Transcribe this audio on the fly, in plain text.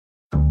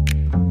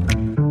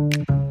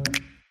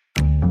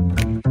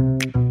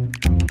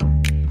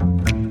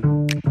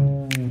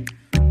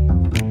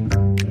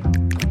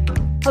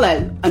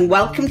and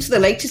welcome to the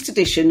latest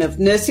edition of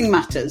Nursing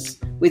Matters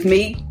with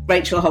me,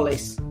 Rachel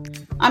Hollis.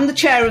 I'm the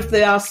chair of the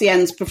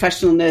RCN's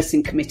Professional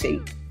Nursing Committee.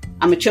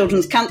 I'm a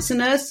children's cancer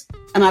nurse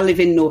and I live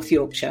in North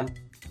Yorkshire.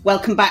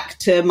 Welcome back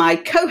to my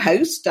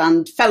co-host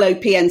and fellow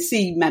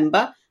PNC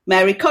member,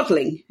 Mary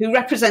Codling, who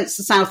represents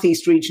the South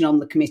East region on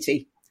the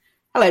committee.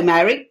 Hello,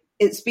 Mary.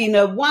 It's been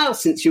a while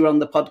since you were on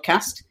the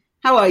podcast.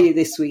 How are you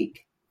this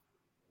week?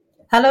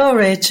 Hello,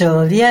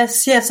 Rachel.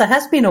 Yes, it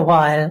has been a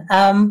while.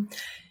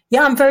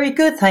 I'm very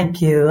good,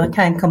 thank you. I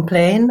can't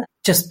complain.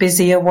 Just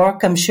busy at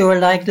work, I'm sure,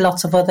 like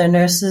lots of other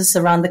nurses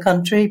around the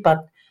country.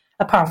 But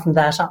apart from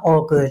that,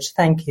 all good.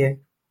 Thank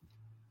you.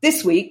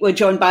 This week, we're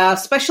joined by our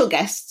special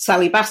guest,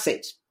 Sally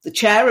Bassett, the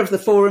chair of the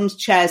Forum's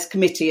Chairs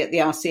Committee at the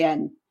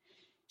RCN.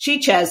 She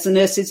chairs the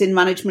Nurses in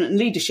Management and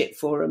Leadership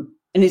Forum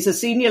and is a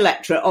senior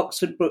lecturer at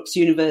Oxford Brookes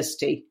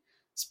University,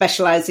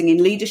 specialising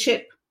in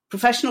leadership,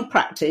 professional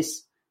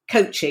practice,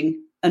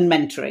 coaching and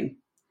mentoring.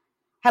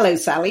 Hello,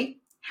 Sally.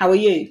 How are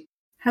you?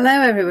 Hello,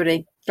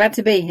 everybody. Glad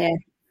to be here.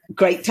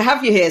 Great to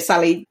have you here,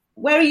 Sally.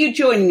 Where are you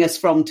joining us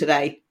from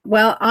today?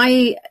 Well,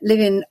 I live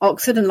in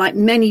Oxford, and like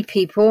many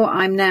people,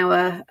 I'm now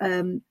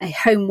a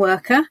home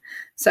worker.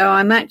 So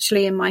I'm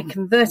actually in my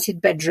converted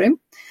bedroom,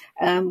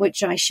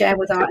 which I share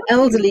with our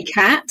elderly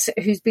cat,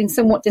 who's been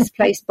somewhat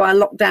displaced by a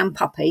lockdown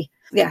puppy.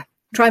 Yeah,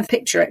 try and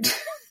picture it.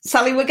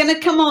 Sally, we're going to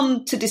come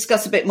on to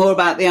discuss a bit more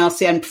about the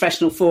RCN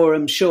Professional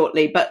Forum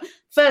shortly. But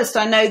first,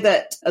 I know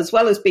that as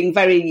well as being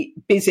very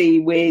busy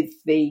with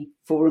the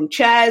Forum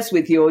chairs,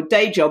 with your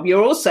day job,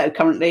 you're also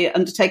currently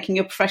undertaking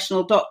a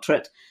professional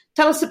doctorate.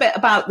 Tell us a bit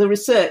about the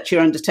research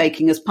you're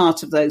undertaking as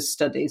part of those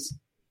studies.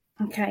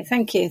 Okay,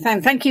 thank you.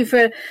 Thank you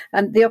for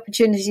the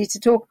opportunity to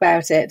talk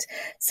about it.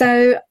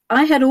 So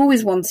I had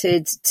always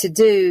wanted to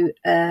do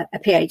a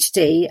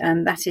PhD,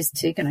 and that is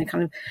to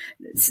kind of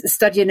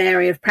study an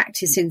area of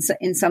practice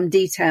in some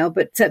detail.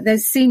 But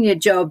there's senior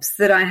jobs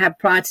that I had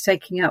prior to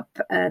taking up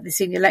the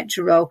senior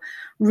lecturer role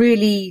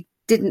really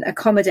didn't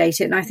accommodate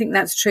it. And I think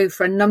that's true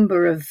for a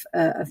number of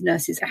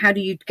nurses. How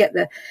do you get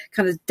the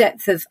kind of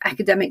depth of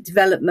academic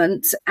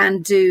development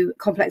and do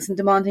complex and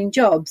demanding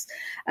jobs?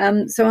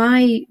 So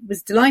I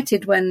was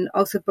delighted when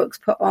Oxford Brookes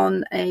put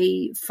on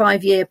a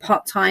 5-year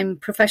part-time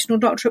professional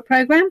doctorate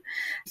program.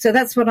 So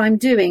that's what I'm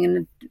doing.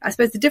 And I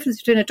suppose the difference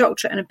between a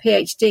doctorate and a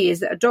PhD is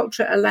that a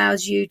doctorate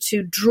allows you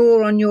to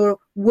draw on your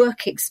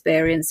work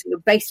experience. You're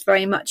based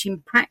very much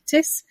in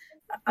practice.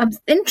 I'm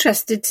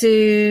interested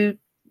to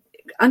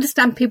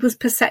understand people's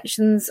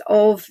perceptions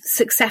of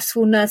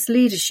successful nurse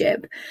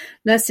leadership.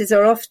 Nurses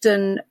are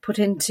often put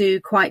into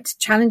quite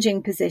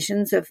challenging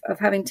positions of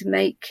having to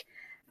make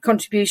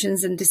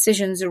contributions and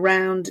decisions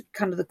around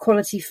kind of the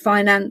quality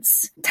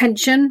finance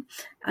tension.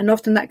 And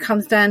often that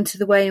comes down to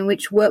the way in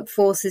which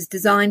workforce is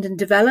designed and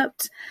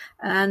developed.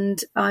 And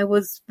I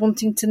was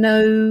wanting to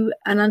know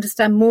and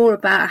understand more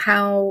about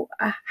how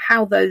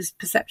those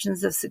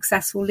perceptions of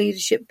successful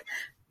leadership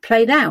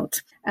played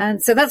out.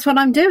 And so that's what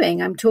I'm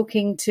doing. I'm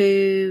talking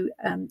to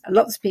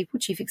lots of people,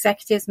 chief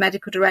executives,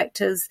 medical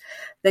directors,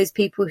 those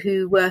people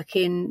who work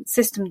in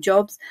system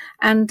jobs,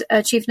 and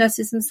chief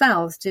nurses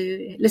themselves,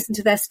 to listen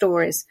to their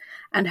stories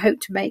and hope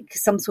to make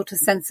some sort of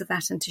sense of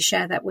that and to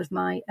share that with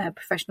my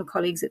professional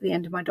colleagues at the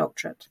end of my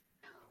doctorate.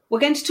 We're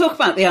going to talk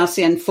about the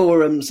RCN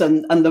forums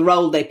and the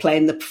role they play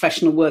in the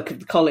professional work of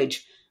the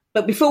college.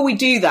 But before we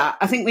do that,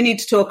 I think we need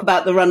to talk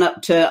about the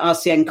run-up to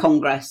RCN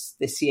Congress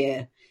this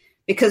year.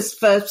 Because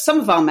for some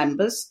of our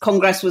members,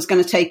 Congress was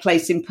going to take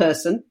place in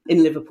person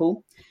in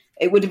Liverpool.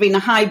 It would have been a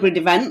hybrid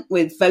event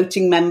with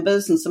voting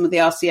members and some of the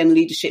RCN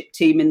leadership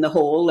team in the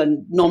hall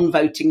and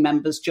non-voting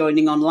members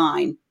joining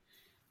online.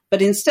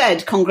 But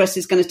instead, Congress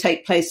is going to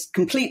take place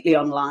completely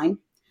online.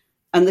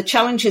 And the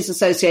challenges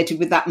associated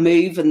with that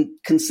move and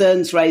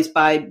concerns raised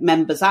by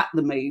members at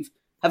the move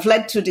have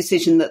led to a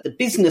decision that the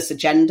business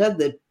agenda,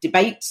 the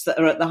debates that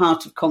are at the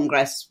heart of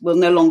Congress, will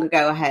no longer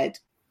go ahead.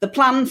 The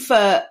plan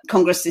for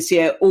Congress this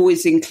year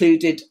always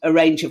included a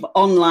range of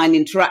online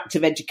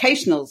interactive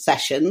educational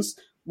sessions,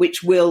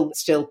 which will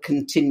still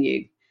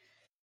continue.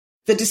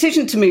 The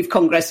decision to move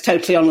Congress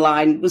totally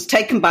online was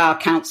taken by our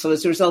council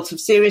as a result of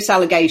serious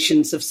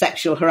allegations of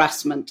sexual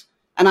harassment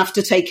and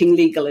after taking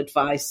legal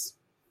advice.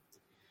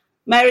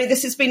 Mary,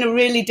 this has been a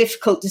really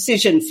difficult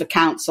decision for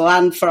council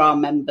and for our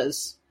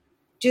members.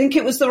 Do you think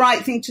it was the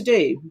right thing to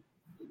do?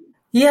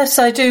 Yes,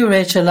 I do,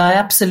 Rachel. I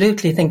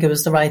absolutely think it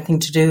was the right thing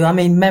to do. I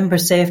mean, member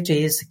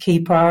safety is a key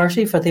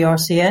priority for the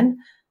RCN.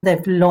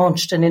 They've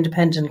launched an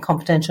independent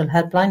confidential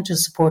helpline to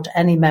support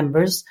any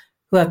members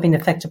who have been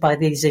affected by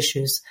these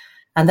issues.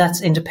 And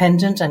that's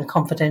independent and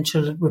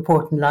confidential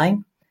reporting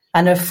line.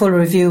 And a full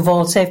review of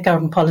all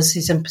safeguarding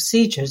policies and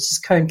procedures is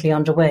currently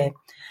underway.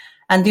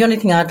 And the only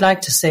thing I'd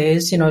like to say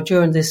is,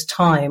 during this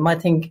time, I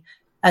think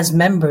as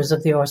members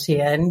of the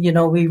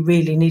RCN, we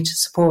really need to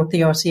support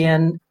the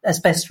RCN as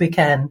best we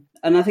can.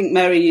 And I think,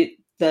 Mary,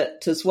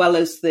 that as well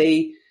as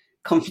the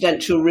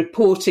confidential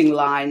reporting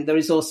line, there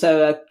is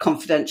also a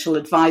confidential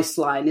advice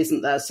line,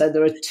 isn't there? So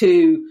there are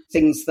two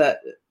things that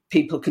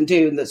people can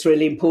do, and that's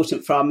really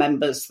important for our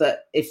members,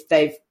 that if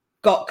they've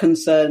got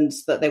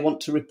concerns that they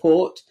want to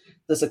report,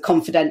 there's a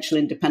confidential,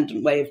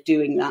 independent way of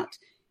doing that.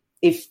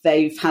 If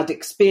they've had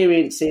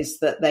experiences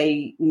that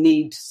they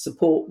need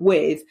support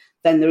with,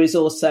 then there is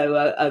also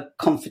a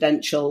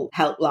confidential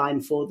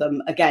helpline for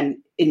them,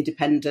 again,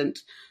 independent.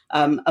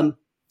 And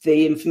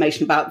the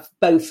information about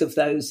both of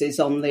those is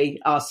on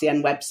the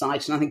RCN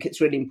website. And I think it's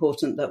really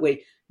important that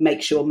we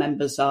make sure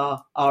members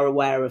are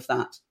aware of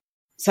that.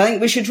 So I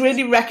think we should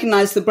really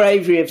recognise the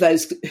bravery of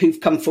those who've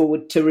come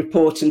forward to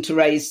report and to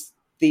raise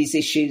these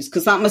issues,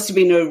 because that must have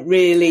been a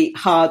really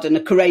hard and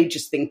a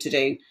courageous thing to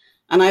do.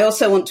 And I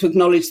also want to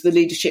acknowledge the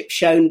leadership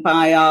shown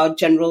by our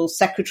General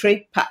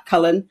Secretary, Pat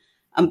Cullen,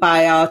 and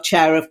by our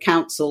Chair of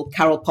Council,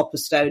 Carol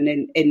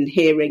Popperstone, in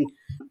hearing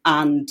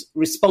and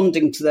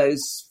responding to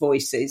those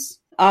voices.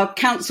 Our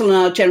Council and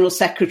our General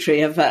Secretary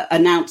have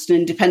announced an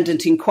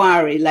independent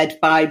inquiry led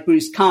by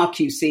Bruce Carr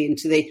QC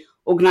into the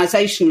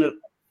organisational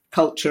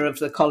culture of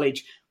the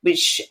college,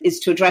 which is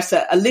to address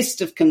a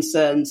list of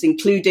concerns,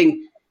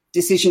 including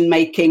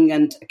decision-making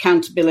and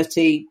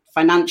accountability,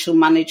 financial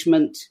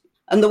management,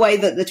 and the way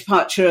that the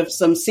departure of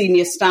some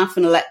senior staff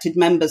and elected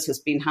members has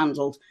been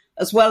handled,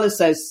 as well as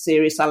those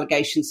serious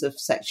allegations of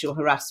sexual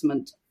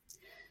harassment.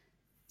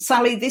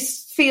 Sally,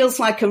 this feels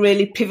like a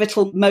really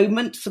pivotal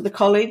moment for the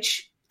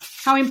college.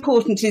 How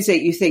important is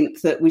it, you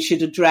think, that we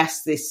should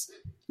address this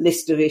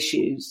list of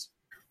issues?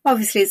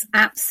 Obviously, it's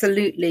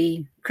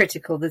absolutely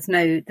critical. There's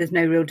no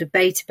real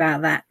debate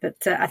about that.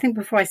 But I think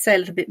before I say a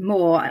little bit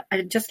more,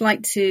 I'd just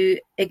like to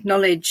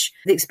acknowledge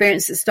the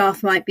experience that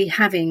staff might be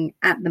having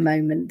at the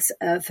moment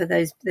for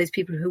those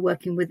people who are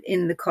working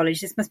within the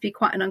college. This must be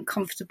quite an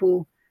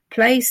uncomfortable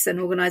place,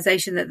 an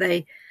organisation that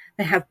they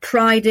have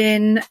pride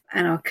in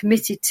and are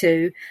committed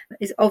to,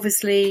 is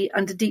obviously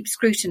under deep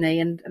scrutiny,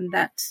 and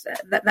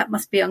that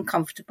must be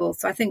uncomfortable.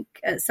 So I think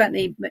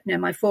certainly,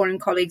 my foreign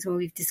colleagues, when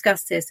we've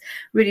discussed this,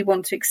 really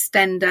want to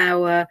extend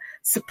our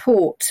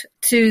support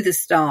to the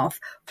staff,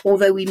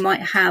 although we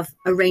might have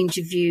a range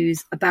of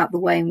views about the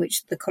way in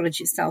which the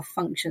college itself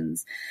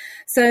functions.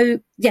 So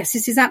yes,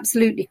 this is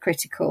absolutely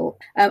critical,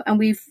 and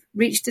we've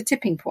reached a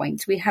tipping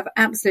point. We have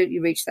absolutely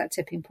reached that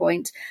tipping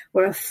point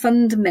where a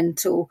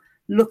fundamental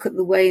look at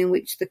the way in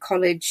which the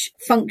college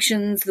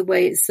functions, the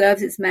way it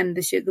serves its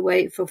membership, the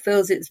way it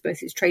fulfills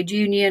both its trade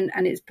union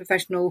and its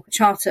professional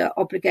charter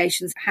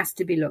obligations has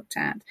to be looked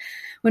at.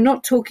 We're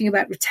not talking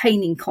about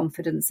retaining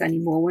confidence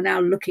anymore. We're now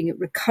looking at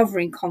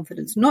recovering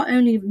confidence, not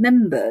only of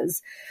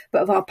members,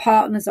 but of our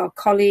partners, our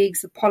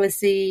colleagues, the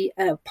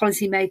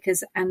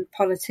policymakers and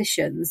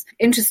politicians.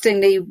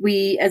 Interestingly,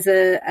 we as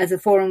a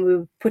forum, we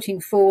were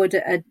putting forward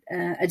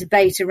a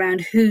debate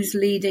around who's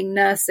leading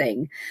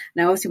nursing.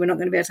 Now, obviously, we're not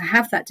going to be able to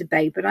have that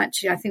debate, but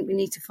actually I think we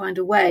need to find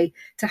a way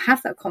to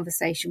have that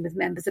conversation with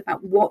members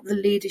about what the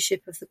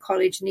leadership of the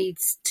college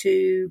needs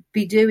to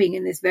be doing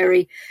in this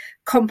very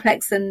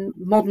complex and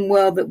modern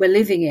world that we're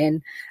living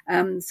in.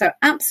 So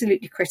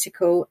absolutely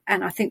critical,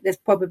 and I think there's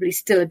probably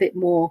still a bit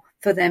more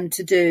for them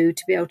to do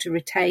to be able to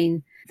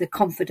retain the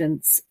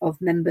confidence of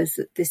members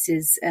that this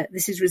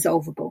is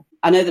resolvable.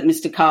 I know that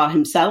Mr. Carr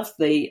himself,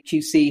 the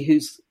QC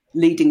who's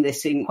leading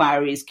this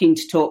inquiry, is keen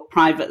to talk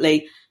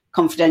privately,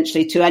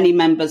 confidentially to any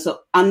members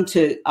and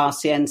to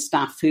RCN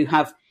staff who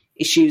have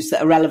issues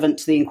that are relevant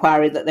to the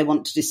inquiry that they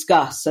want to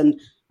discuss. And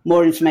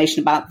more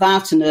information about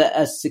that and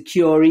a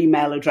secure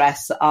email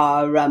address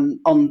are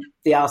on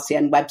the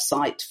RCN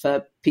website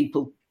for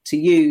people to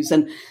use.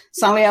 And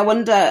Sally, I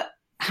wonder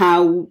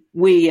how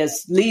we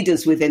as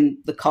leaders within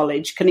the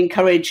college can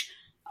encourage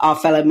our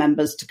fellow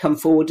members to come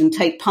forward and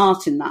take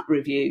part in that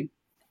review.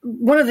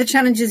 One of the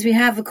challenges we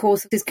have, of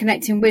course, is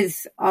connecting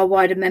with our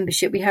wider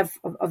membership. We have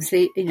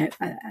obviously,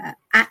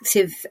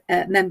 active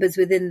members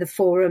within the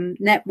forum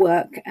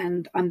network,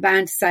 and I'm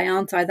bound to say,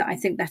 aren't I, that I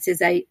think that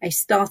is a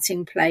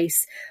starting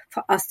place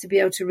for us to be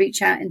able to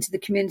reach out into the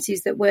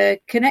communities that we're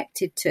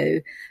connected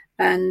to,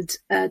 and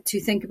to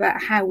think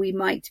about how we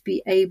might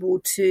be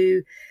able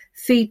to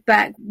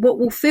feedback what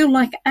will feel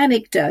like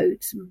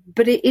anecdote,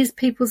 but it is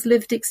people's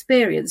lived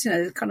experience.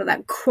 Kind of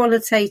that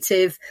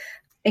qualitative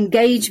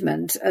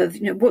engagement of,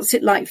 what's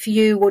it like for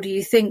you? What do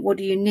you think? What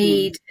do you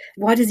need?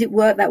 Why does it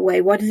work that way?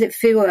 Why does it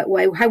feel that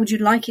way? How would you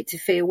like it to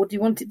feel? What do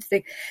you want it to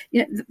think?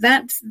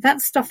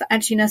 That's stuff that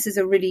actually nurses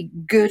are really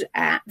good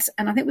at.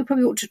 And I think we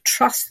probably ought to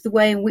trust the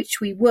way in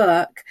which we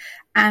work,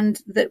 and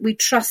that we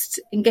trust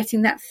in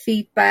getting that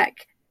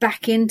feedback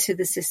back into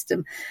the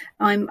system.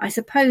 I'm, I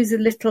suppose, a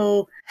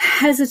little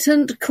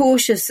hesitant,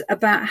 cautious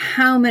about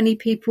how many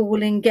people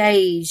will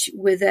engage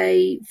with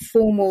a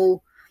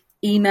formal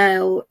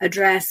email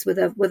address with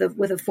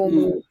a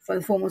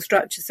formal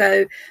structure.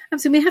 So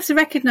we have to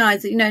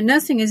recognise that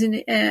nursing is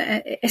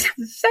a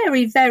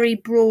very, very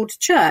broad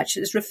church.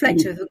 It's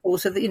reflective, of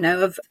course,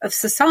 of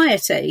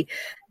society.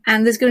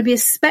 And there's going to be a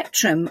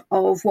spectrum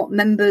of what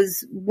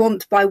members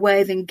want by way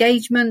of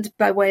engagement,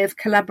 by way of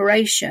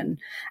collaboration.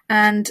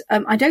 And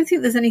I don't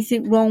think there's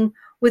anything wrong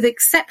with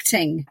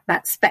accepting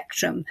that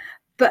spectrum.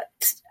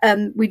 But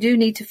we do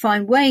need to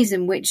find ways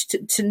in which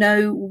to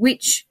know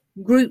which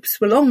groups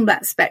along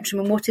that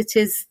spectrum and what it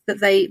is that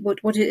they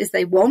want, what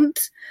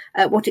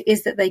it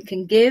is that they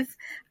can give,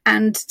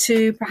 and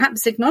to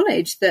perhaps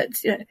acknowledge that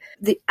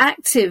the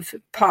active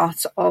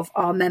part of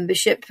our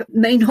membership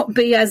may not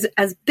be as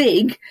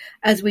big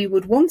as we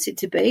would want it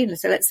to be. And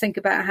so let's think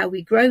about how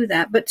we grow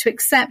that, but to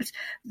accept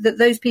that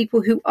those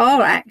people who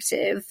are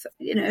active,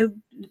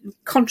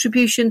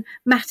 contribution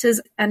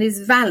matters and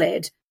is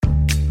valid.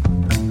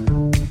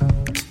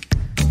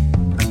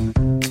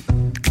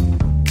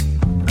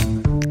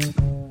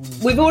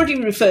 We've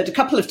already referred a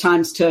couple of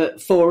times to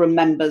forum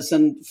members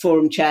and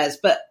forum chairs,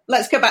 but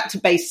let's go back to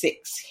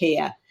basics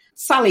here.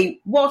 Sally,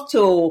 what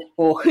or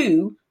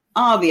who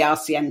are the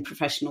RCN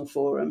professional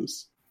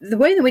forums? The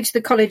way in which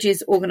the college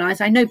is organised,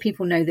 I know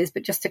people know this,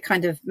 but just to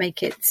kind of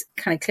make it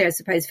kind of clear, I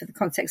suppose, for the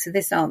context of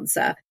this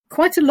answer,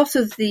 quite a lot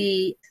of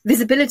the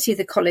visibility of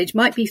the college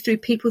might be through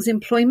people's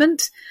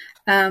employment,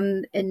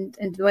 in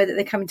the way that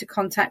they come into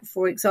contact,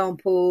 for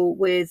example,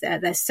 with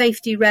their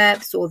safety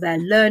reps or their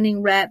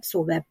learning reps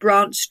or their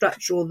branch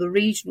structure or the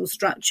regional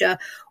structure,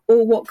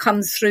 or what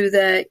comes through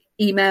their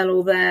email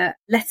or their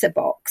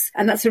letterbox.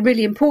 And that's a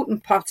really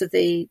important part of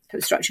the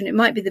structure, and it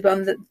might be the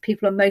one that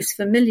people are most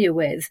familiar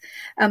with.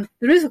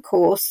 There is, of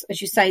course,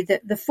 as you say,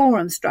 the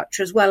forum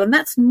structure as well, and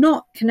that's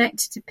not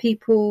connected to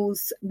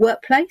people's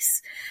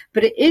workplace,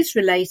 but it is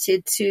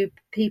related to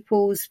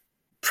people's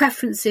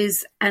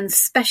preferences and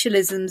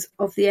specialisms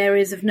of the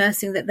areas of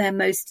nursing that they're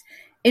most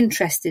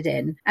interested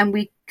in. And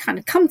we kind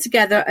of come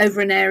together over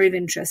an area of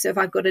interest. So if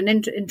I've got an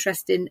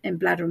interest in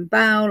bladder and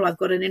bowel, I've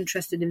got an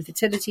interest in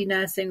fertility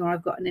nursing, or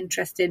I've got an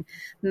interest in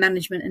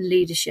management and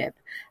leadership.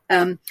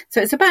 So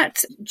it's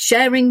about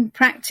sharing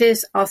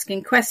practice,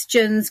 asking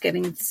questions,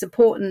 getting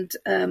support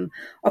and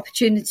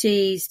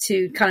opportunities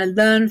to kind of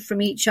learn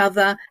from each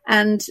other.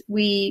 And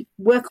we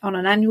work on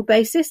an annual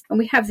basis, and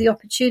we have the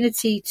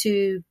opportunity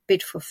to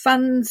bid for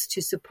funds,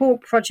 to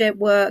support project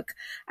work,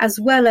 as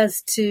well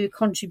as to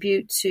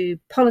contribute to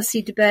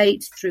policy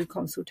debate through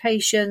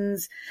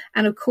consultations.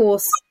 And of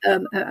course,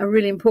 a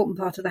really important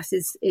part of that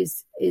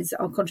is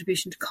our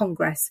contribution to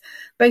Congress,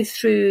 both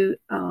through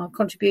our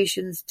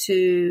contributions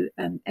to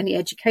any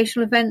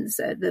educational events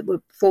that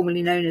were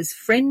formerly known as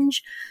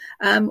Fringe,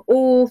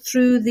 or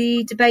through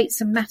the debates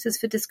and matters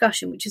for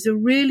discussion, which is a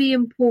really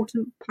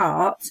important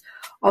part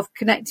of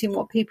connecting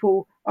what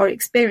people are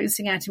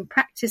experiencing out in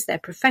practice, their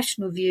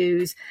professional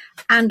views,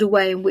 and a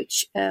way in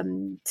which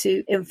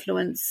to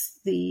influence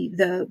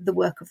the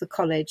work of the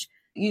college.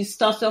 You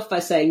started off by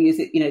saying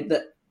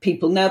that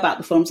people know about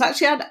the forums.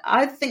 Actually,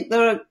 I think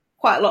there are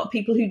quite a lot of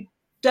people who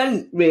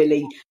don't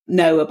really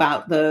know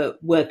about the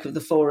work of the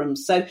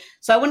forums. So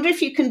I wonder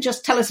if you can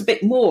just tell us a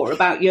bit more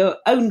about your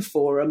own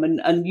forum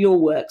and your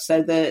work,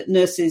 so the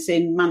Nurses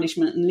in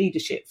Management and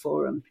Leadership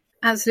Forum.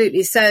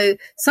 Absolutely. So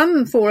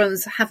some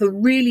forums have a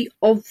really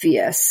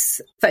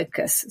obvious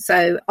focus.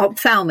 So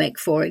ophthalmic,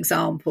 for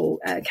example,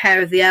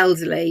 care of the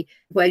elderly,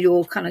 where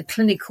your kind of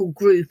clinical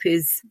group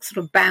is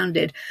sort of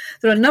bounded.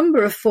 There are a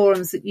number of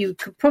forums that you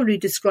could probably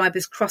describe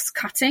as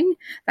cross-cutting.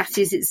 That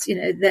is, it's,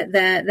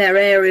 their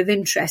area of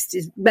interest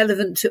is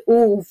relevant to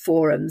all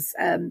forums,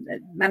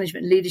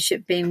 management and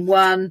leadership being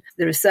one,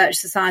 the research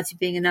society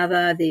being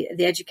another,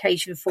 the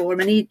education forum,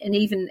 and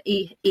even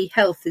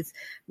e-health is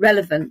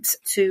relevant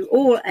to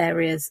all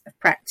areas of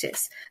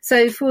practice.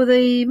 So for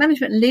the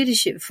management and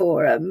leadership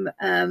forum,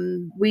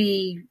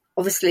 we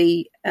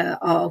obviously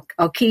are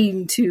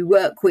keen to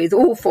work with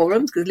all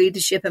forums, because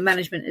leadership and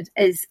management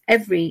is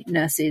every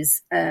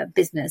nurse's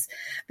business.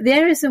 But the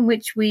areas in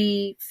which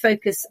we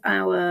focus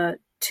our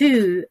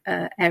two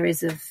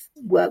areas of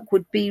work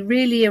would be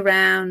really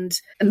around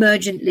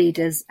emergent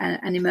leaders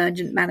and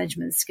emergent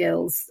management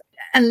skills.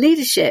 And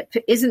leadership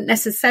isn't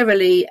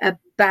necessarily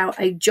about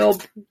a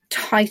job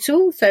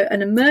title. So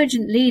an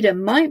emergent leader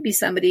might be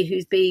somebody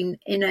who's been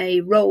in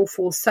a role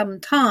for some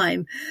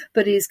time,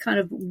 but is kind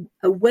of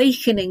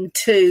awakening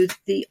to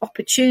the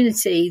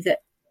opportunity that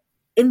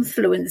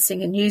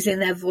influencing and using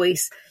their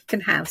voice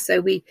can have. So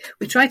we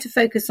try to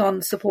focus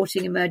on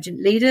supporting emergent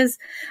leaders,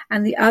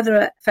 and the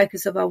other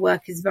focus of our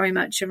work is very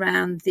much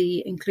around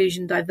the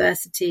inclusion,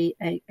 diversity,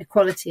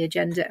 equality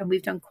agenda, and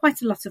we've done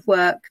quite a lot of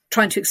work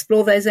trying to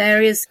explore those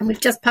areas, and we've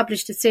just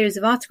published a series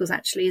of articles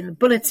actually in the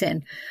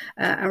bulletin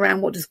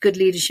around what does good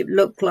leadership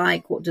look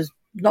like, what does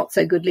not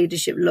so good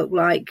leadership look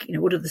like,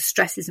 what are the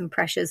stresses and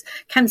pressures,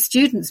 can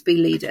students be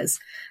leaders?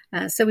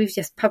 So we've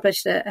just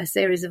published a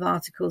series of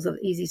articles of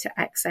easy to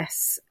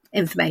access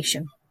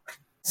information.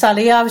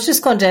 Sally, I was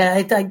just going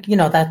to,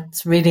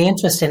 that's really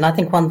interesting. I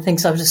think one of the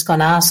things I was just going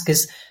to ask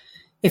is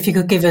if you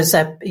could give us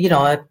a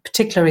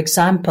particular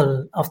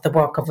example of the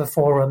work of a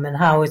forum and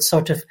how it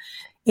sort of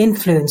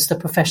influenced the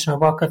professional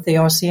work of the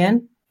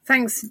RCN.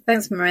 Thanks,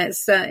 Maria.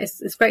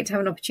 It's great to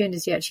have an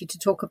opportunity actually to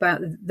talk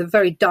about the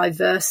very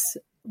diverse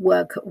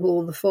work at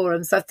all the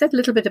forums. So I've said a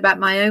little bit about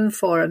my own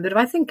forum, but if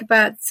I think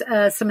about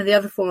some of the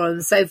other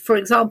forums, so for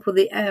example,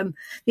 the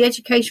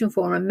Education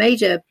Forum, a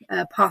major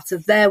part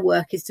of their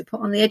work is to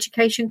put on the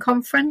Education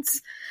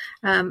Conference.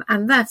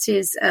 And that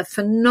is a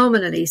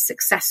phenomenally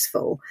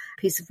successful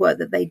piece of work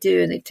that they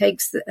do. And it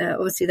takes,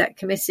 obviously, that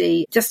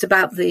committee just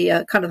about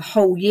the kind of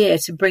whole year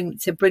to bring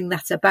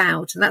that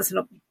about. And that's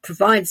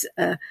provides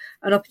an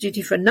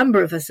opportunity for a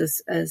number of us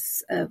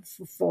as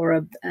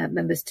forum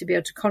members to be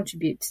able to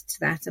contribute to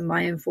that. And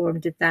my own forum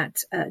did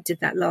that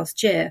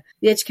last year.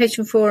 The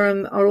Education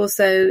Forum are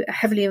also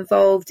heavily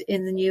involved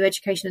in the new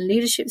education and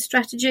leadership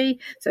strategy.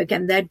 So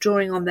again, they're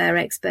drawing on their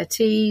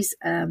expertise.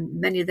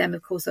 Many of them,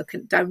 of course, are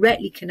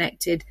directly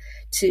connected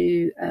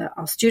to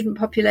our student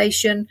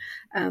population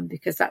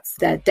because that's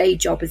their day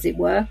job, as it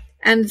were.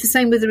 And the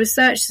same with the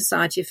Research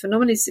Society, a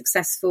phenomenally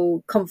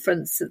successful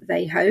conference that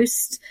they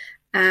host.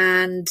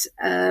 And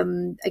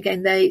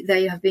again,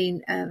 they have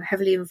been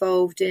heavily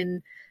involved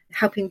in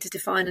helping to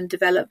define and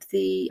develop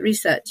the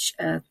research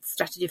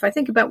strategy. If I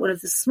think about one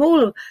of the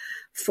smaller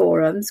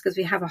forums, because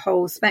we have a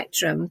whole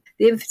spectrum,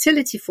 the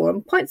Infertility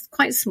Forum,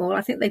 quite small.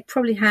 I think they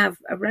probably have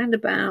around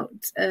about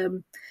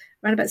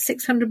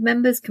 600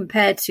 members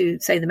compared to,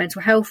 say, the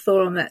Mental Health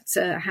Forum that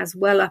has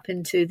well up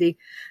into the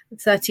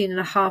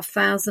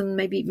 13,500,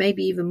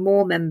 maybe even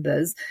more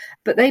members.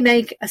 But they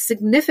make a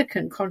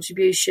significant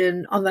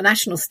contribution on the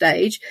national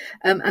stage,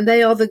 and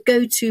they are the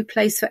go-to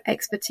place for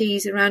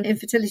expertise around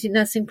infertility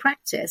nursing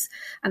practice.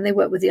 And they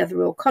work with the other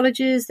Royal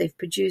Colleges. They've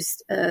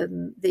produced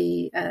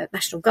the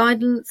national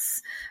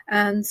guidance.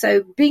 And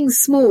so being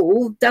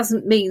small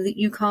doesn't mean that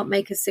you can't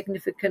make a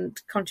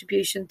significant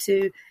contribution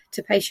to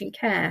patient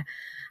care.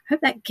 I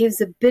hope that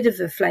gives a bit of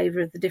a flavour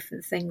of the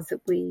different things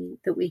that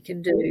we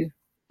can do.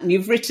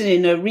 You've written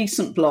in a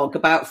recent blog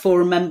about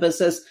forum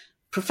members as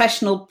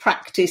professional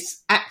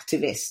practice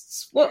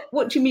activists.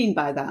 What do you mean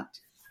by that?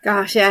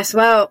 Gosh, yes.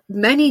 Well,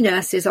 many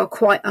nurses are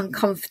quite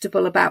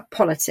uncomfortable about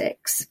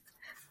politics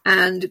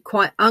and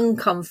quite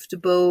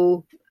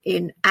uncomfortable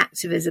in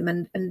activism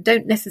and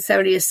don't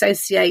necessarily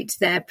associate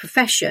their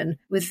profession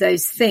with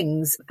those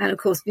things. And of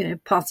course,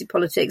 party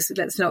politics,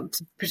 let's not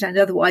pretend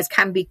otherwise,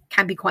 can be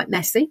quite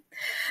messy.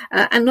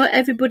 And not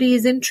everybody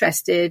is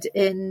interested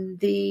in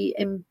the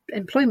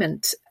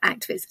employment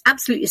act. It's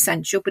absolutely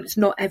essential, but it's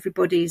not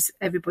everybody's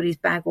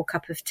bag or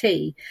cup of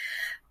tea.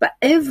 But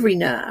every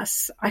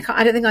nurse, I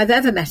don't think I've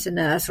ever met a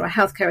nurse or a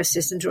healthcare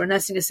assistant or a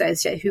nursing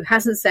associate who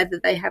hasn't said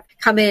that they have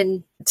come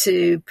in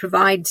to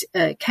provide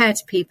care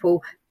to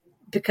people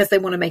because they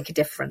want to make a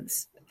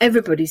difference.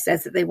 Everybody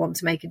says that they want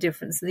to make a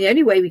difference. And the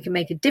only way we can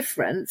make a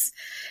difference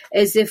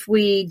is if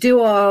we do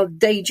our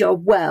day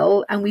job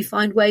well and we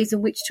find ways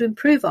in which to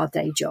improve our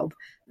day job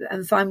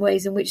and find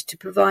ways in which to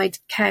provide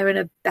care in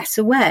a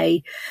better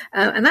way.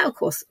 And that, of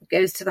course,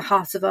 goes to the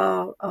heart of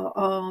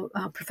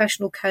our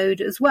professional code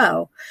as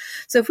well.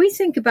 So if we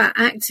think about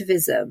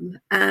activism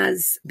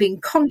as being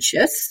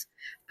conscious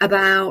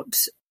about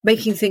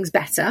making things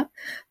better,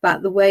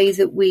 about the way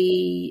that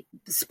we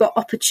spot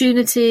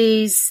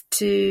opportunities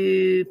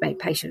to make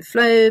patient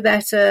flow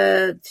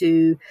better,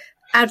 to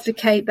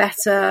advocate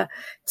better,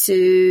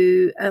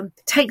 to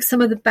take some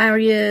of the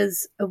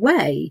barriers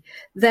away,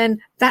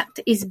 then that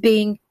is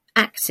being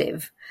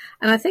active.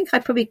 And I think I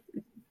probably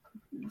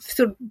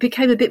sort of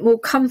became a bit more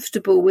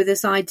comfortable with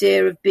this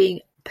idea of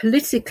being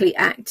politically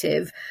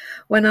active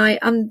when I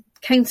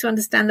came to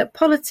understand that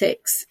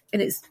politics,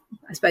 in its,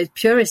 I suppose,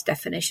 purest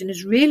definition,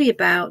 is really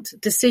about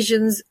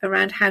decisions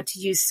around how to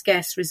use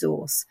scarce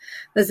resource.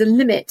 There's a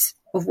limit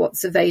of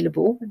what's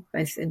available,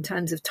 both in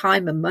terms of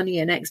time and money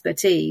and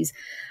expertise.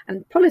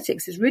 And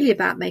politics is really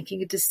about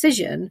making a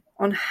decision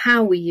on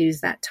how we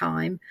use that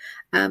time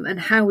and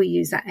how we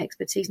use that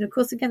expertise. And of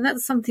course, again,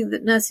 that's something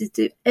that nurses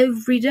do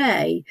every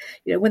day,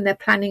 when they're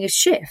planning a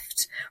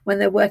shift, when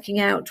they're working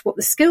out what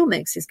the skill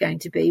mix is going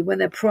to be, when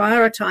they're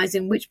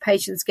prioritising which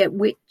patients get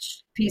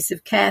which piece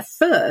of care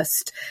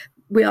first.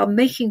 We are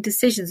making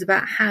decisions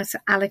about how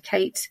to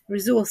allocate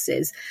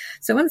resources.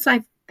 So once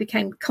I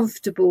became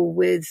comfortable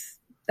with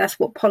that's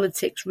what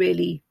politics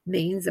really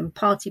means, and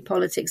party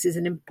politics is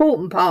an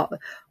important part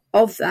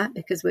of that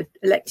because we're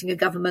electing a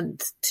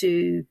government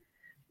to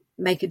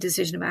make a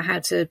decision about how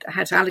to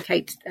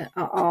allocate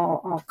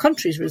our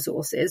country's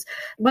resources.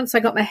 Once I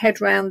got my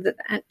head around that,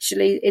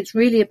 actually, it's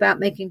really about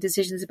making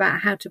decisions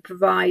about how to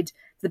provide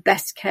the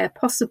best care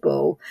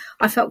possible,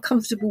 I felt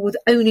comfortable with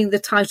owning the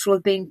title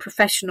of being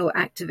professional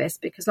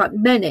activist because, like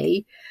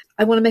many,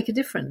 I want to make a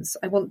difference.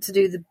 I want to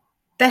do the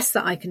best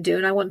that I can do,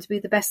 and I want to be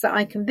the best that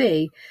I can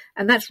be.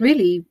 And that's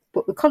really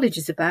what the college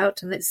is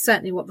about, and it's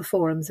certainly what the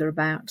forums are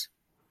about.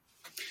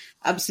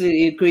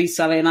 Absolutely agree,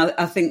 Sally. And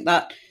I think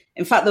that,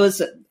 in fact, there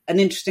was an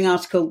interesting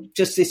article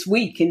just this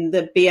week in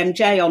the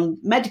BMJ on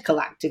medical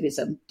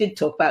activism, did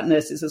talk about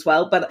nurses as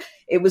well, but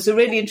it was a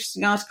really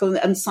interesting article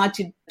and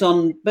cited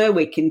Don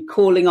Berwick in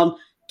calling on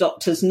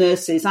doctors,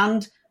 nurses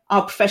and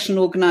our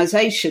professional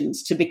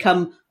organisations to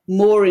become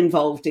more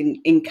involved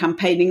in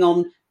campaigning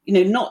on,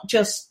 not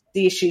just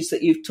the issues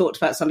that you've talked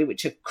about, Sally,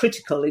 which are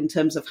critical in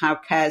terms of how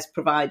care is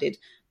provided,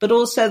 but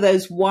also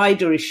those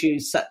wider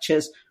issues such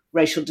as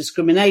racial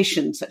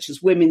discrimination, such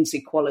as women's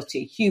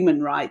equality,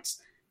 human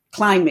rights,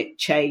 climate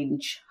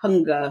change,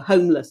 hunger,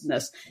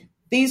 homelessness.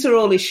 These are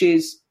all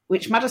issues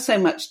which matter so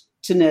much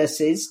to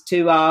nurses,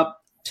 to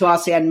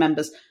RCN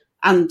members,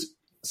 and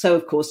so,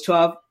 of course, to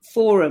our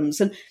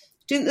forums. And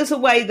do you think there's a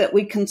way that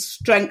we can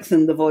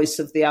strengthen the voice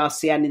of the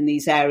RCN in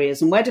these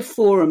areas? And where do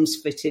forums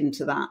fit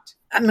into that?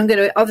 I'm going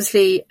to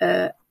obviously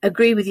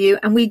agree with you.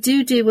 And we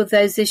do deal with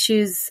those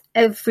issues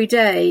every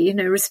day. You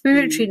know,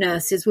 respiratory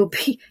nurses will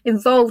be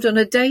involved on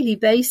a daily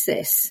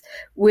basis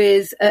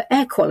with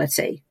air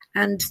quality.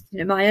 And, you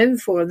know, my own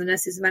forum, the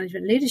Nurses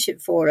Management Leadership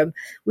Forum,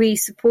 we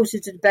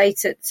supported a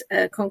debate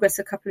at Congress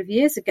a couple of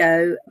years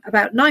ago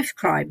about knife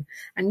crime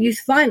and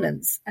youth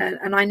violence.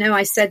 And I know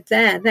I said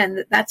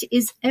then that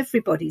is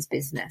everybody's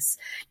business.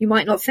 You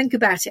might not think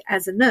about it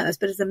as a nurse,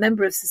 but as a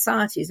member of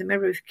society, as a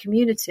member of a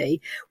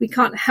community, we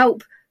can't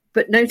help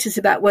but notice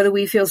about whether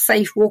we feel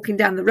safe walking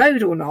down the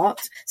road or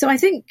not. So I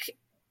think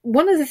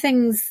one of the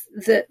things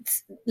that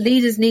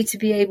leaders need to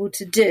be able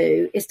to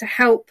do is to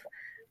help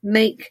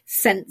make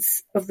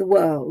sense of the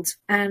world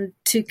and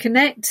to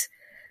connect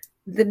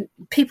the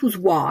people's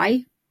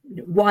why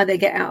they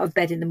get out of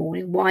bed in the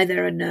morning, why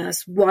they're a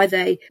nurse, why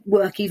they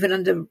work even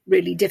under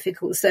really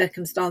difficult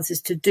circumstances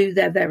to do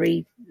their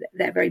very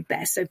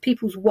best. So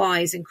people's why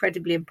is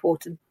incredibly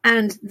important.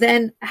 And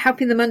then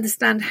helping them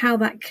understand how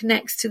that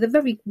connects to the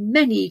very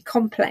many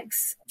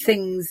complex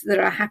things that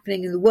are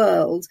happening in the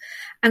world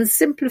and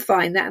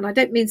simplifying that. And I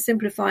don't mean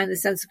simplify in the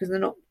sense because they're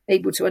not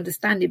able to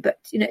understand it, but,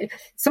 you know,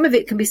 some of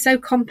it can be so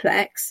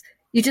complex.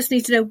 You just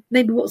need to know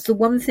maybe what's the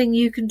one thing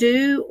you can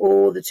do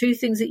or the two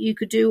things that you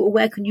could do, or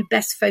where can you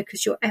best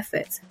focus your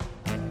efforts.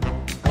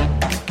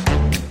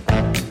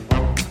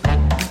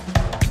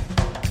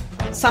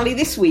 Sally,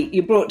 this week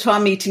you brought to our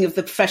meeting of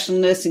the Professional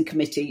Nursing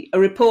Committee a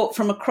report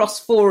from a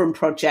cross-forum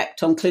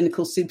project on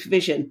clinical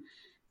supervision.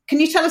 Can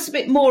you tell us a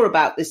bit more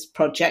about this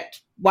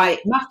project, why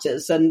it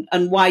matters and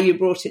why you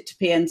brought it to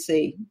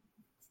PNC?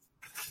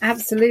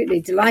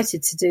 Absolutely,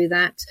 delighted to do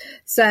that.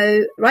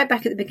 So right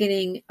back at the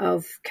beginning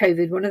of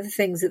COVID, one of the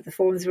things that the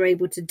forums were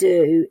able to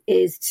do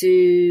is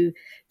to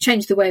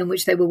change the way in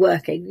which they were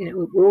working. You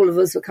know, all of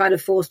us were kind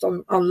of forced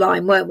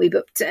online, weren't we?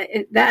 But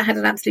that had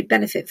an absolute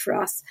benefit for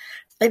us.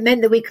 It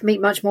meant that we could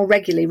meet much more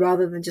regularly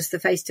rather than just the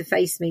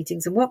face-to-face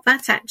meetings. And what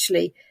that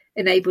actually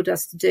enabled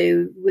us to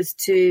do was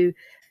to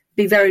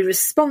be very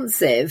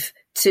responsive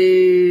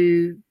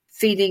to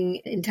feeding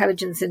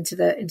intelligence into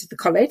the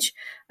college,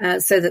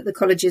 so that the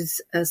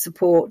college's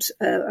support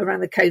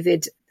around the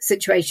COVID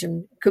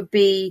situation could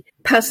be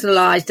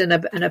personalised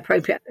and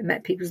appropriate and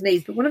met people's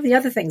needs. But one of the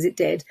other things it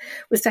did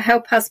was to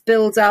help us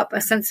build up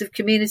a sense of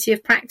community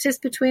of practice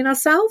between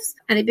ourselves.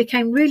 And it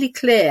became really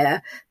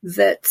clear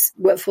that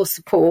workforce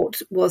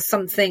support was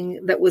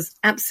something that was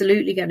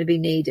absolutely going to be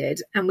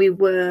needed. And we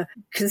were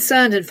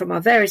concerned, and from our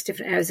various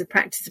different areas of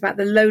practice, about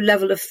the low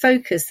level of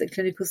focus that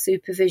clinical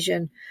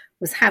supervision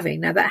was having.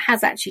 Now, that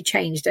has actually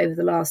changed over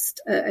the last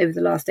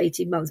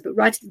 18 months, but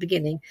right at the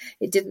beginning,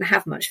 it didn't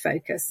have much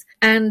focus.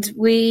 And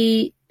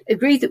we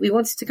agreed that we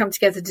wanted to come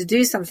together to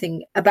do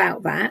something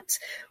about that.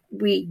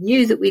 We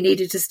knew that we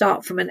needed to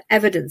start from an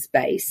evidence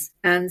base.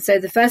 And so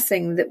the first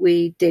thing that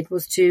we did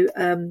was to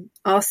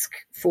ask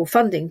for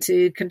funding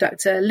to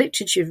conduct a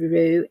literature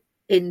review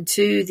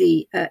into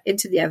the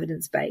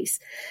evidence base.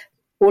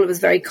 All of us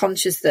very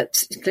conscious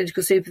that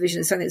clinical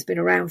supervision is something that's been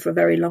around for a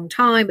very long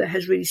time, but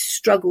has really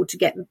struggled to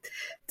get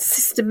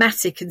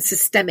systematic and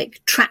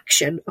systemic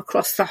traction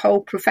across the whole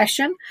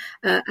profession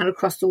and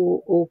across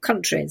all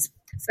countries.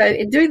 So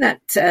in doing that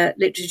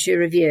literature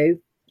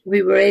review,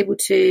 we were able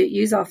to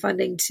use our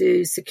funding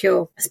to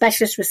secure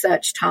specialist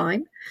research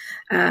time.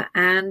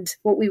 And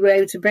what we were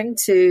able to bring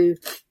to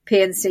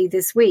PNC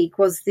this week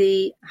was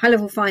the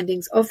high-level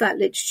findings of that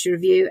literature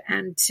review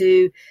and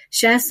to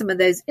share some of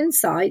those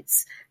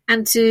insights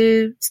and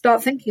to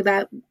start thinking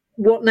about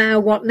what now,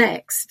 what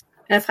next.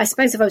 And if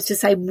I was to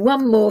say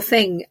one more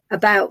thing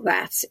about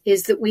that,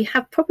 is that we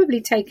have probably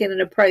taken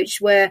an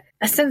approach where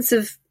a sense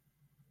of,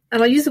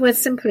 and I'll use the word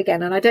simple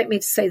again, and I don't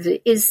mean to say that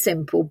it is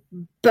simple,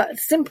 but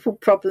simple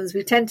problems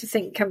we tend to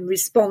think can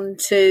respond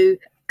to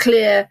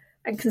clear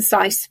and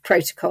concise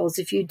protocols.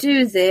 If you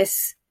do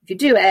this, if you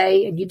do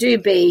A and you do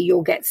B,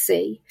 you'll get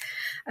C.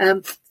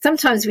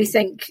 Sometimes we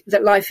think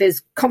that life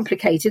is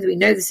complicated. We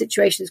know the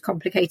situation is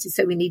complicated,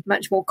 so we need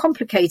much more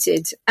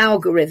complicated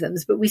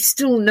algorithms, but we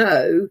still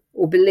know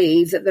or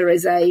believe that there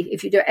is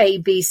if you do A,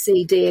 B,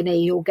 C, D, and E,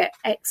 you'll get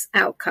X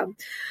outcome.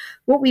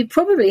 What we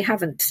probably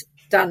haven't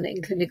done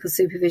in clinical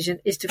supervision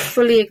is to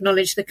fully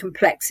acknowledge the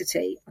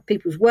complexity of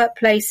people's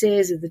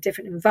workplaces, of the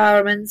different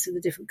environments, of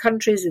the different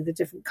countries, of the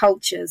different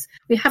cultures.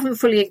 We haven't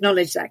fully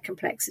acknowledged that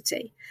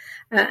complexity.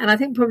 And I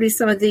think probably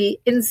some of the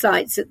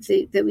insights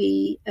that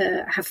we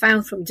have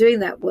found from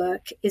doing that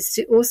work is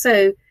to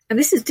also, and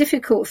this is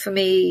difficult for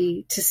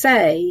me to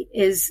say,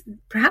 is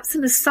perhaps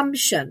an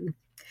assumption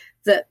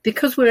that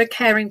because we're a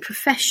caring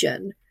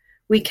profession,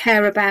 we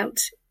care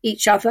about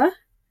each other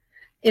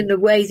in the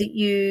way that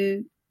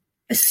you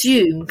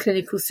assume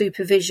clinical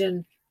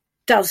supervision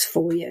does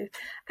for you.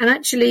 And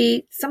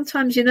actually,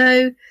 sometimes,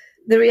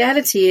 the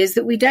reality is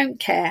that we don't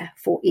care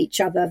for each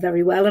other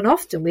very well, and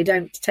often we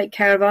don't take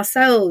care of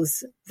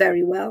ourselves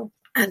very well.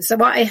 And so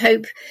what I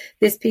hope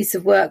this piece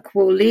of work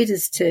will lead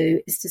us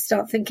to is to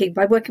start thinking,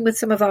 by working with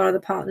some of our other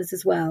partners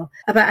as well,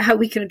 about how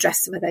we can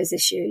address some of those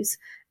issues,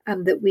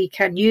 and that we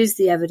can use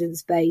the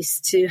evidence base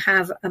to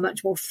have a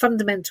much more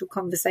fundamental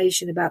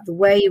conversation about the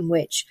way in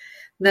which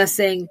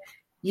nursing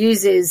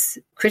uses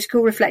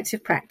critical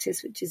reflective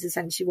practice, which is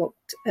essentially what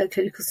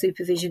clinical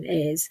supervision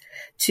is,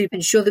 to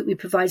ensure that we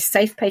provide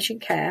safe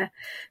patient care.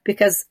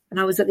 Because, and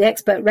I was at the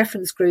expert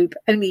reference group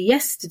only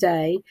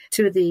yesterday,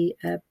 two of the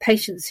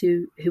patients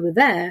who were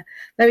there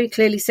very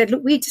clearly said,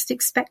 look, we just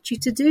expect you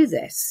to do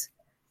this.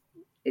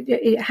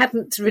 It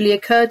hadn't really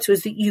occurred to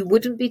us that you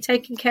wouldn't be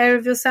taking care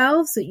of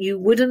yourselves, that you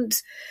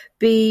wouldn't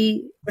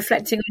be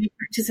reflecting on your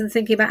practice and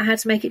thinking about how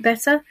to make it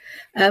better.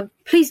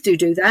 Please do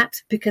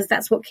that, because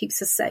that's what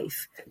keeps us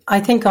safe.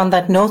 I think on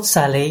that note,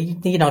 Sally,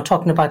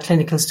 talking about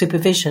clinical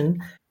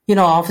supervision,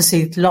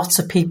 obviously lots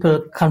of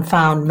people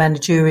confound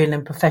managerial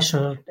and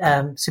professional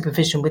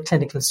supervision with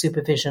clinical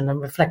supervision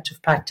and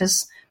reflective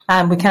practice.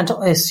 And we can't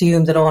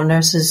assume that all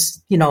nurses,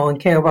 and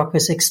care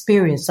workers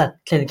experience that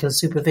clinical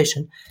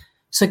supervision.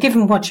 So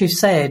given what you've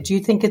said, do you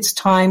think it's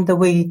time that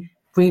we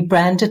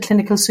rebranded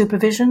clinical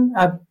supervision,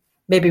 or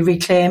maybe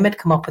reclaim it,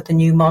 come up with a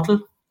new model?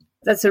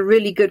 That's a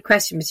really good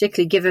question,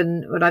 particularly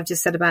given what I've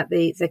just said about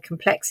the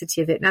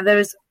complexity of it. Now, there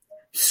is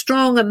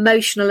strong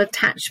emotional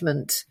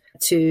attachment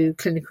to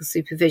clinical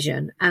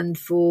supervision. And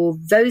for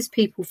those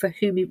people for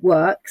whom it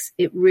works,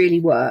 it really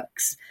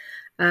works.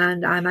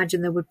 And I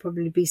imagine there would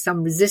probably be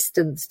some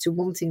resistance to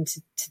wanting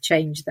to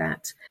change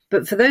that.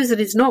 But for those that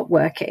it's not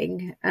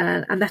working,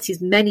 and that is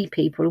many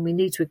people, and we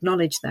need to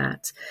acknowledge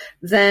that,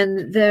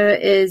 then there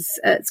is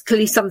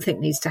clearly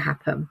something needs to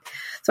happen.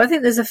 So I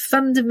think there's a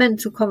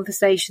fundamental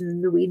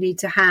conversation that we need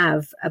to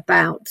have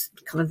about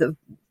kind of the,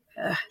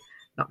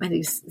 not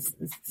maybe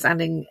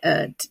sounding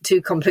too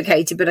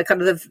complicated, but a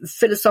kind of the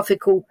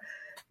philosophical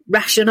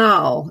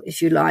rationale,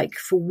 if you like,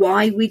 for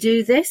why we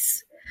do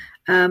this.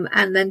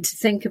 And then to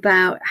think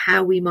about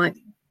how we might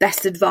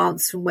best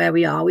advance from where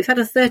we are. We've had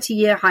a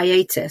 30-year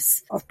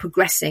hiatus of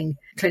progressing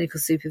clinical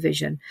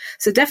supervision.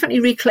 So definitely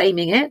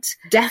reclaiming it,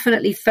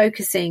 definitely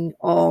focusing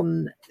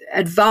on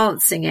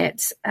advancing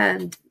it,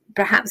 and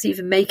perhaps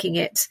even making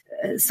it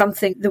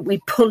something that we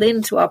pull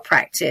into our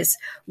practice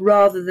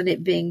rather than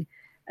it being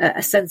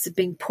a sense of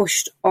being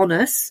pushed on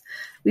us.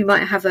 We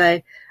might have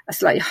a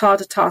slightly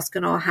harder task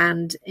on our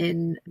hand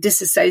in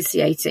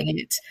disassociating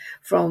it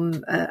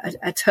from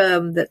a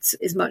term that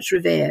is much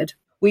revered.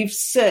 We've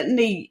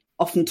certainly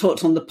often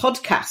talked on the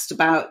podcast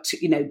about,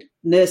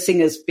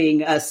 nursing as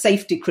being a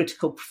safety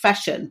critical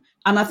profession.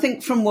 And I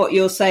think from what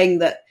you're saying,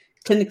 that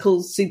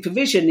clinical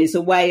supervision is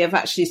a way of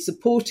actually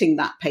supporting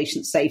that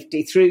patient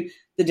safety through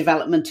the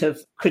development of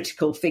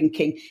critical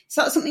thinking. Is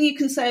that something you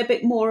can say a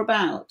bit more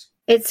about?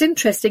 It's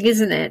interesting,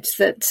 isn't it,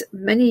 that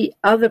many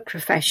other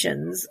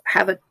professions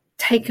have a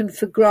taken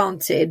for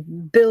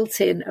granted,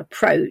 built-in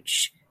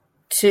approach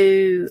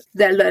to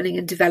their learning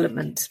and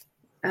development,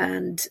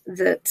 and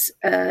that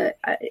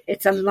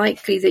it's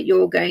unlikely that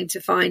you're going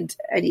to find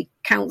any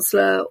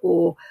counsellor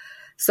or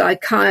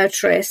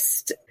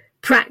psychiatrist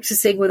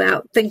practicing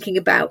without thinking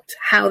about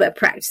how they're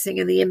practicing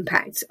and the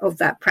impact of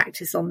that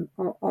practice on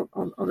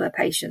their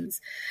patients.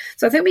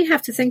 So I think we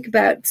have to think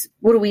about,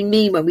 what do we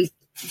mean when we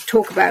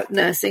talk about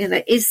nursing? And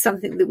there is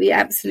something that we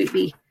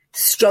absolutely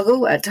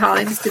struggle at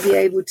times to be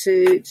able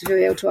to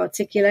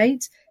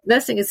articulate.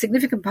 Nursing, a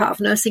significant part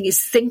of nursing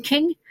is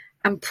thinking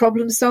and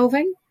problem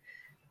solving.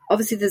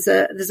 Obviously, there's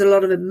a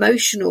lot of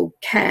emotional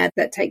care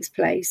that takes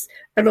place,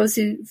 and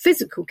obviously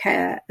physical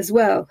care as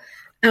well,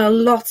 and a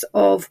lot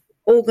of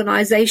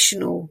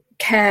organisational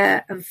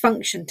care and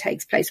function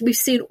takes place. We've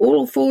seen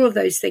all four of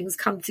those things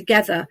come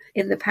together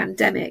in the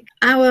pandemic.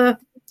 Our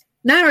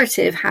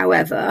narrative,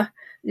 however,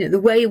 the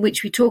way in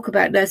which we talk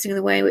about nursing and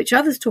the way in which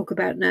others talk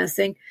about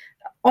nursing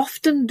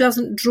often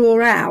doesn't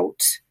draw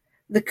out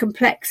the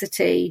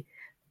complexity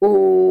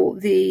or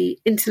the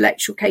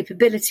intellectual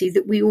capability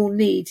that we all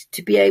need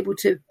to be able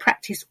to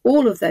practice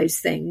all of those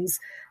things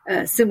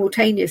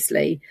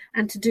simultaneously,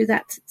 and to do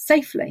that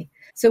safely.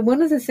 So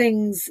one of the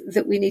things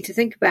that we need to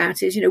think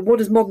about is, what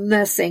does modern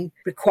nursing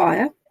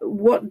require?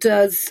 What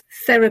does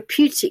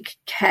therapeutic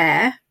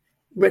care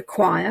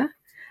require?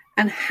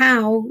 And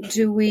how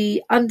do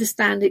we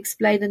understand,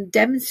 explain and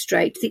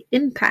demonstrate the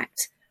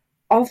impact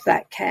of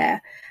that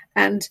care?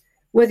 And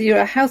whether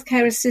you're a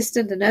healthcare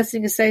assistant, a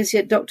nursing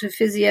associate, doctor,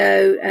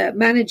 physio,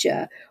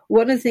 manager,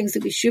 one of the things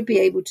that we should be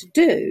able to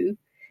do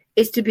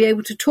is to be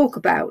able to talk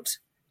about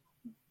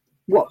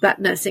what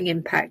that nursing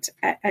impact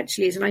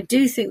actually is. And I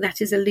do think that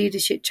is a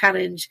leadership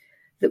challenge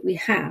that we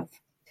have.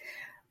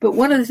 But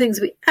one of the things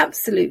we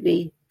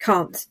absolutely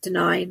can't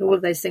deny in all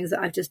of those things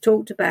that I've just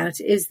talked about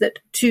is that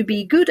to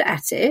be good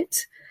at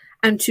it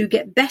and to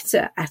get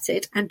better at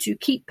it and to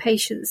keep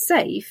patients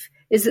safe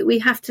is that we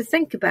have to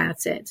think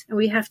about it and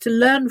we have to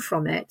learn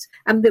from it,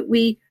 and that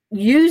we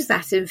use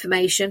that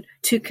information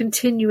to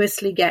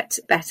continuously get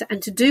better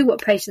and to do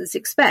what patients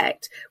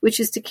expect, which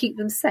is to keep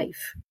them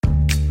safe.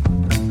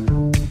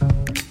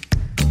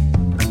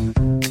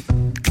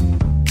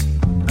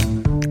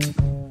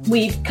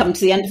 We've come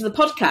to the end of the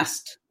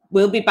podcast.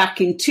 We'll be back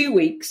in 2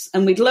 weeks,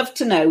 and we'd love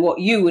to know what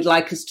you would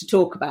like us to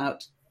talk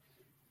about.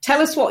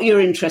 Tell us what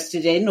you're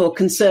interested in or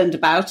concerned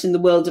about in the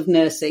world of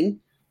nursing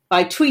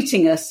by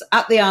tweeting us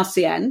at the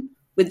RCN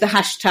with the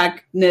hashtag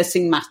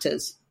Nursing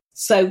Matters.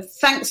 So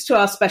thanks to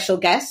our special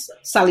guest,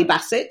 Sally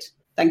Bassett.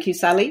 Thank you,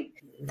 Sally.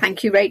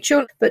 Thank you,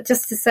 Rachel. But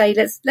just to say,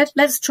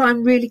 let's try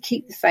and really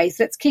keep the faith.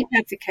 Let's keep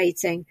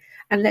advocating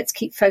and let's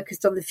keep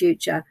focused on the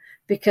future,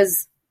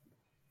 because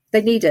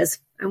they need us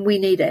and we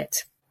need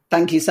it.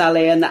 Thank you,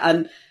 Sally,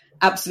 and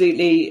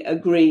absolutely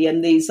agree.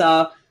 And these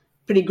are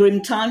pretty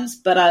grim times,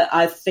 but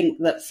I think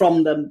that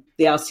from them,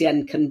 the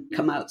RCN can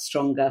come out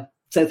stronger.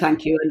 So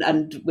thank you.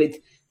 And with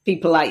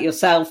people like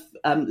yourself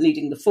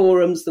leading the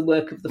forums, the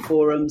work of the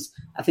forums,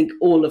 I think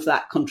all of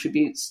that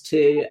contributes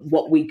to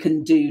what we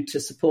can do to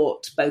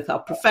support both our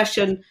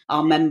profession,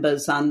 our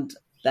members, and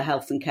the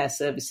health and care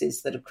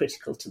services that are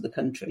critical to the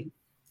country.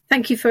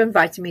 Thank you for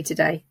inviting me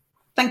today.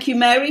 Thank you,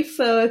 Mary,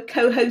 for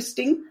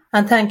co-hosting.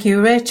 And thank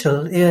you,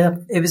 Rachel.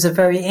 It was a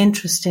very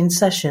interesting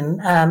session,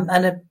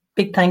 and a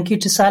big thank you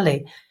to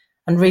Sally.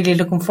 And really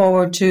looking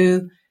forward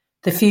to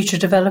the future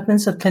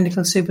developments of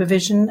clinical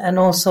supervision. And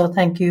also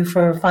thank you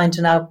for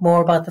finding out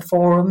more about the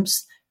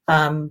forums.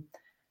 And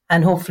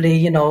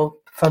hopefully,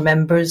 for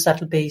members,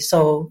 that'll be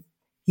so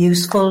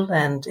useful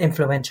and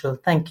influential.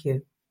 Thank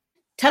you.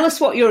 Tell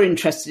us what you're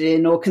interested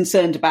in or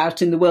concerned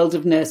about in the world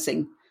of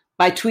nursing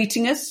by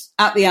tweeting us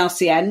at the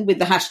RCN with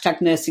the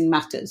hashtag Nursing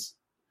Matters.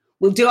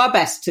 We'll do our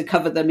best to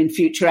cover them in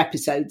future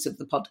episodes of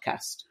the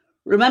podcast.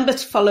 Remember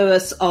to follow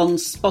us on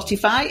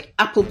Spotify,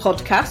 Apple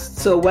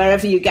Podcasts, or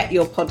wherever you get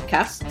your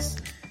podcasts.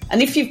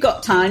 And if you've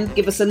got time,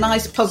 give us a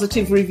nice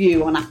positive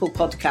review on Apple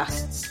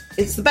Podcasts.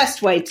 It's the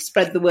best way to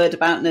spread the word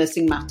about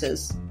Nursing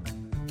Matters.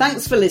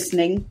 Thanks for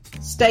listening,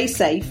 stay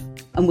safe,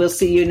 and we'll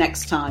see you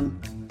next time.